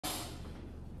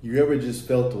You ever just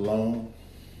felt alone?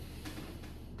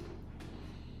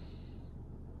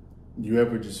 You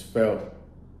ever just felt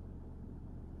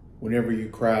whenever you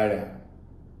cried out,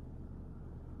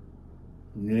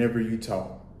 whenever you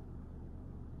talk,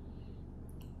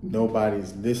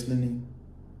 nobody's listening,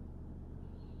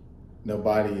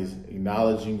 nobody is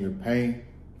acknowledging your pain?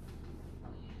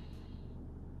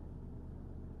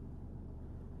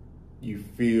 You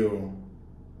feel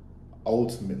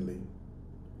ultimately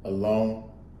alone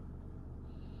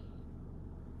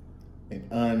and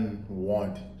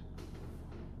unwanted.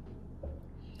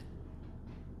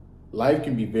 Life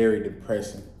can be very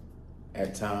depressing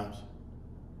at times.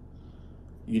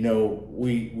 You know,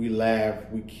 we laugh,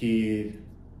 we kid,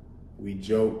 we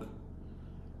joke,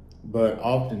 but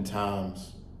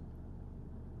oftentimes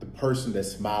the person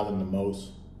that's smiling the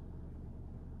most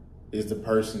is the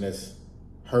person that's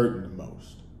hurting the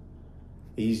most.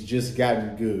 He's just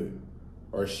gotten good,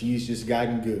 or she's just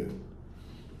gotten good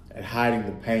at hiding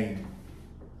the pain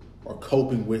or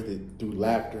coping with it through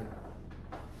laughter.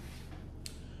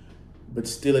 But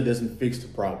still, it doesn't fix the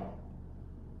problem.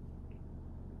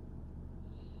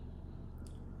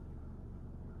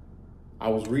 I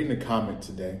was reading a comment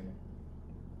today,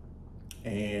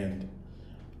 and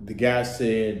the guy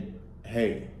said,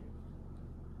 hey,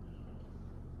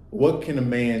 what can a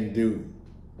man do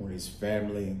when his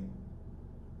family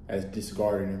has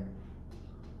discarded him?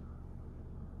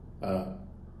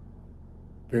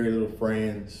 Very little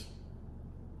friends.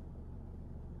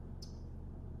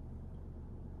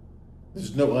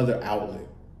 There's no other outlet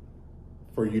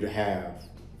for you to have,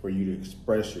 for you to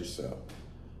express yourself.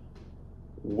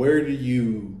 Where do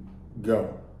you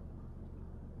go?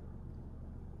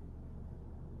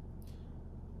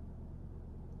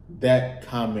 That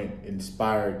comment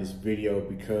inspired this video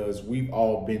because we've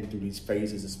all been through these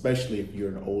phases, especially if you're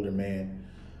an older man.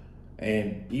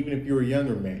 And even if you're a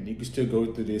younger man, you can still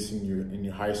go through this in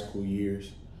your high school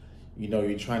years. You know,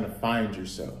 you're trying to find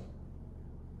yourself.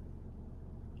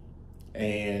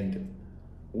 And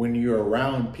when you're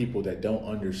around people that don't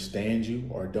understand you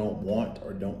or don't want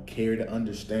or don't care to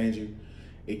understand you,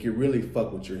 it can really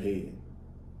fuck with your head.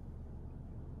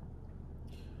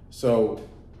 So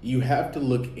you have to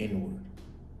look inward,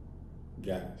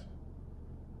 guys.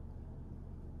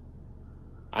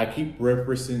 I keep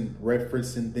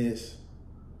referencing this,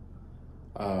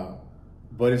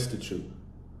 but it's the truth.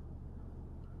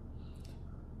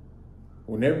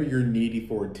 Whenever you're needy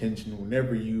for attention,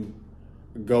 whenever you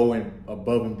going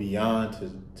above and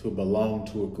beyond to belong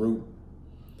to a group,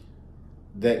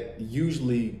 that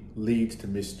usually leads to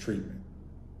mistreatment.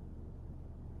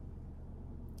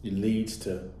 It leads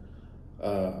to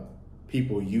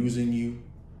people using you.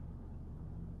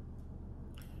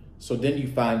 So then you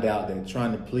find out that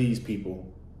trying to please people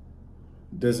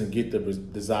doesn't get the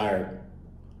desired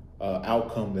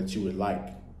outcome that you would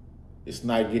like. It's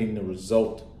not getting the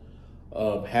result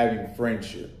of having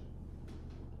friendship.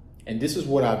 And this is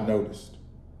what I've noticed.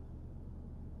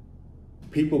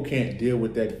 People can't deal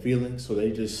with that feeling, so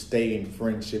they just stay in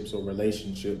friendships or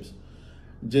relationships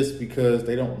just because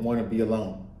they don't want to be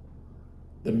alone.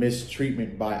 The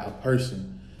mistreatment by a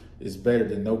person is better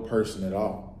than no person at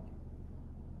all.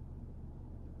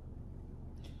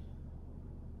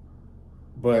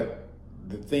 But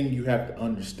the thing you have to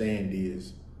understand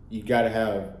is you got to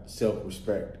have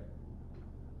self-respect.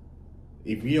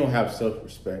 If you don't have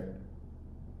self-respect,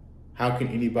 how can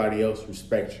anybody else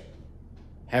respect you?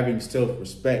 Having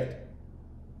self-respect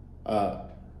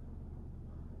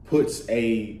puts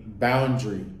a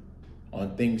boundary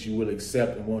on things you will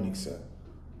accept and won't accept.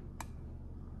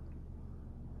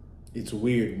 It's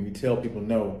weird when you tell people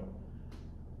no.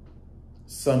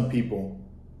 Some people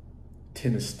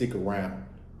tend to stick around.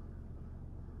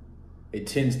 It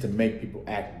tends to make people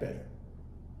act better.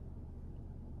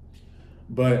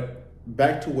 But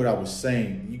back to what I was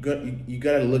saying, you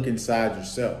got to look inside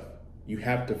yourself. You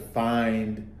have to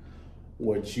find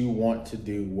what you want to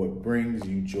do, what brings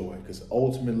you joy. Because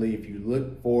ultimately, if you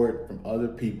look for it from other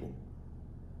people,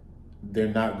 they're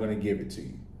not going to give it to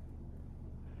you.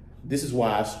 This is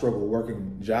why I struggle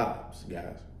working jobs,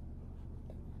 guys.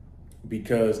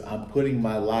 Because I'm putting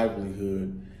my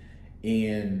livelihood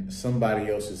in somebody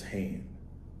else's hand.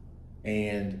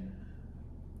 And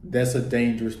that's a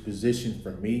dangerous position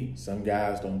for me. Some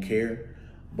guys don't care.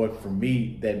 But for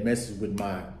me, that messes with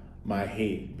my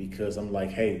head, because I'm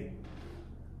like, hey,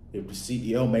 if the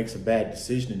CEO makes a bad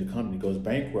decision and the company goes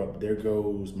bankrupt, there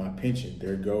goes my pension,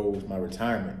 there goes my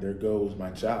retirement, there goes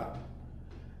my job.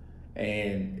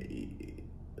 And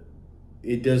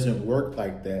it doesn't work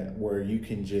like that, where you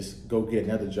can just go get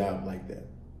another job like that.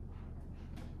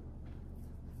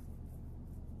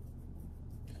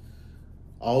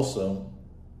 Also,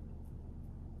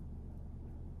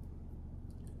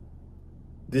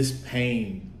 this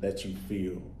pain that you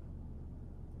feel,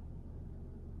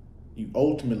 you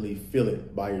ultimately feel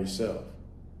it by yourself.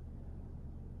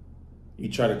 You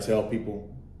try to tell people,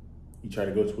 you try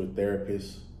to go to a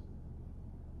therapist,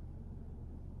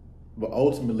 but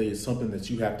ultimately it's something that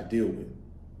you have to deal with.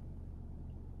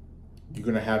 You're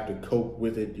gonna have to cope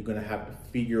with it. You're gonna have to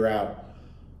figure out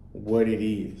what it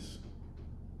is.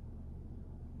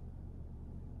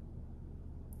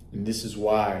 And this is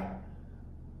why,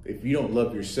 if you don't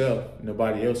love yourself,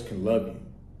 nobody else can love you.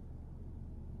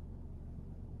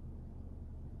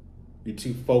 You're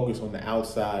too focused on the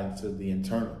outside instead of the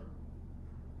internal.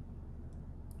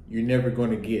 You're never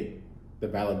going to get the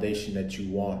validation that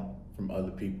you want from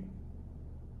other people.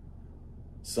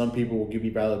 Some people will give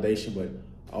you validation, but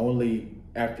only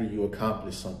after you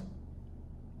accomplish something.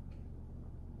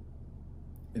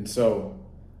 And so,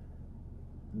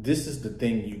 this is the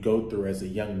thing you go through as a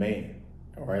young man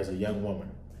or as a young woman.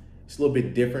 It's a little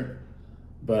bit different,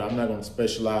 but I'm not going to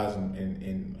specialize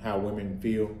in how women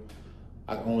feel.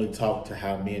 I can only talk to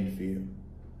how men feel.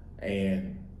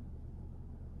 And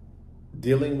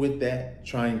dealing with that,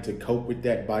 trying to cope with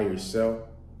that by yourself,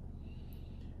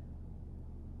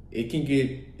 it can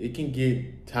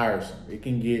get tiresome. It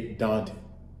can get daunting.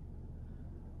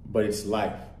 But it's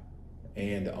life.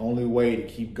 And the only way to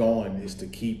keep going is to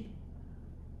keep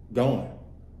going.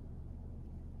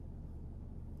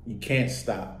 You can't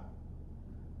stop.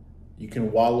 You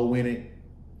can wallow in it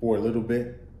for a little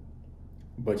bit,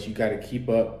 but you got to keep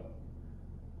up,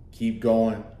 keep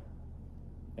going.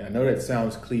 And I know that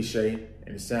sounds cliche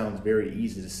and it sounds very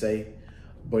easy to say,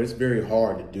 but it's very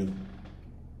hard to do.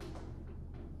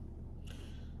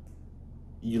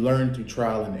 You learn through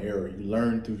trial and error. You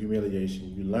learn through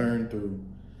humiliation. You learn through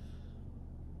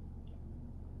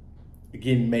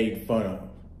getting made fun of.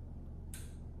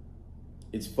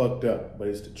 It's fucked up, but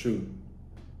it's the truth.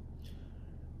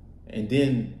 And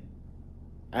then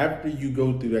after you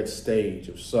go through that stage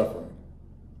of suffering,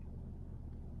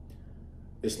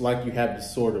 it's like you have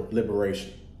this sort of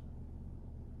liberation.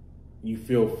 You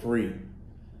feel free.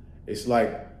 It's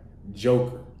like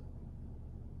Joker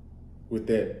with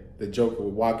the Joker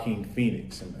with Joaquin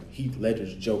Phoenix and Heath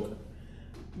Ledger's Joker.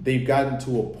 They've gotten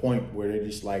to a point where they're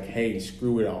just like, hey,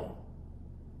 screw it all.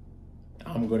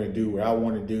 I'm going to do what I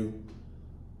want to do.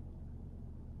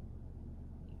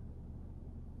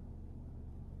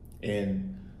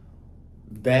 And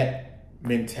that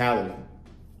mentality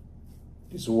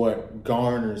is what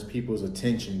garners people's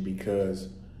attention, because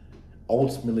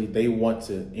ultimately they want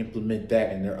to implement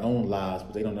that in their own lives,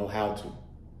 but they don't know how to.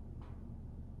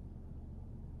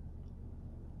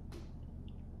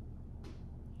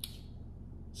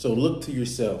 So look to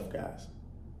yourself, guys.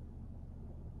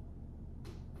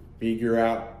 Figure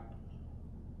out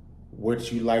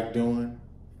what you like doing.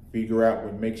 Figure out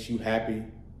what makes you happy.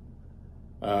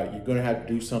 You're going to have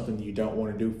to do something you don't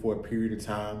want to do for a period of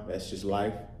time. That's just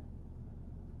life.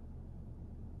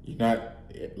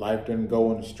 Life doesn't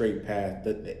go on a straight path.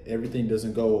 Everything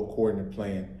doesn't go according to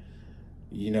plan.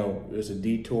 You know, there's a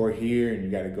detour here and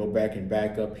you got to go back and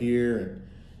back up here. And,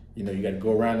 you know, you got to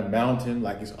go around the mountain.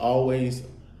 Like, it's always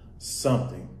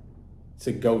something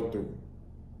to go through.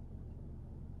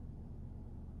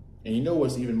 And you know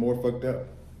what's even more fucked up?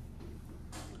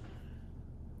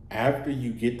 After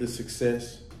you get the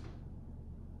success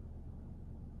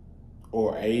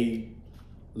or a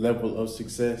level of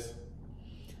success,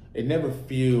 it never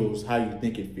feels how you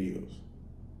think it feels.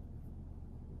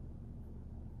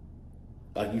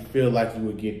 Like, you feel like you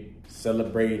would get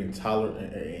celebrated and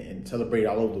celebrated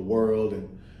all over the world,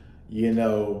 and you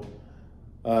know,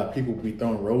 people will be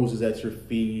throwing roses at your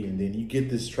feet, and then you get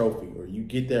this trophy, or you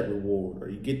get that reward, or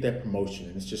you get that promotion,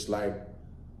 and it's just like,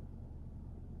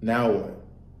 now what?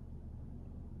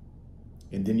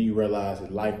 And then you realize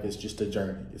that life is just a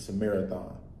journey. It's a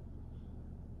marathon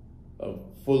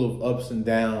full of ups and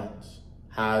downs,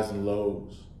 highs and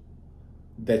lows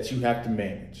that you have to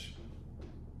manage.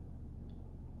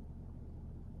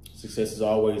 Success is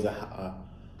always a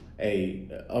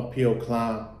uphill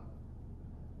climb.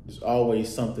 There's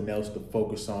always something else to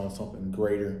focus on, something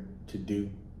greater to do.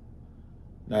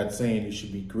 Not saying you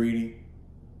should be greedy,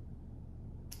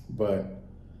 but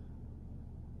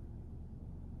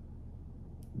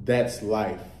that's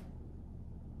life.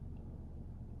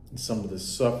 And some of the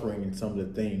suffering and some of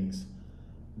the things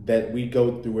that we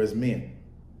go through as men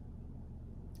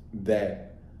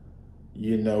that,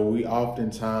 you know, we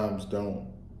oftentimes don't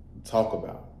talk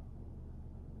about.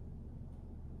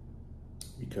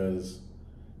 Because,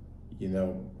 you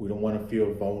know, we don't want to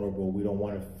feel vulnerable. We don't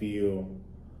want to feel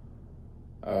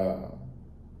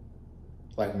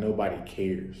like nobody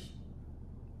cares.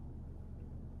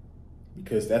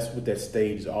 Because that's what that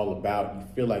stage is all about. You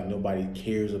feel like nobody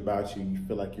cares about you. You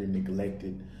feel like you're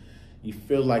neglected. You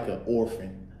feel like an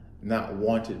orphan, not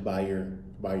wanted by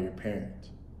your parents.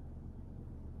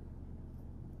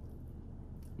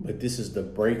 But this is the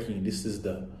breaking. This is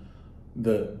the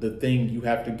thing you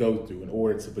have to go through in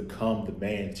order to become the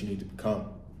man that you need to become.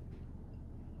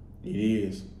 It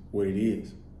is what it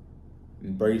is.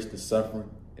 Embrace the suffering.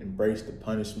 Embrace the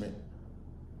punishment.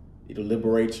 It'll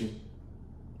liberate you.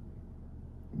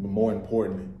 But more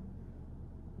importantly,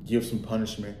 give some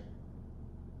punishment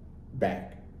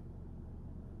back.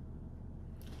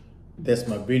 That's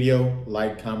my video.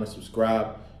 Like, comment,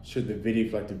 subscribe. Share the video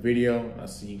if you like the video. I'll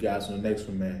see you guys on the next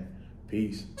one, man.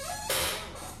 Peace.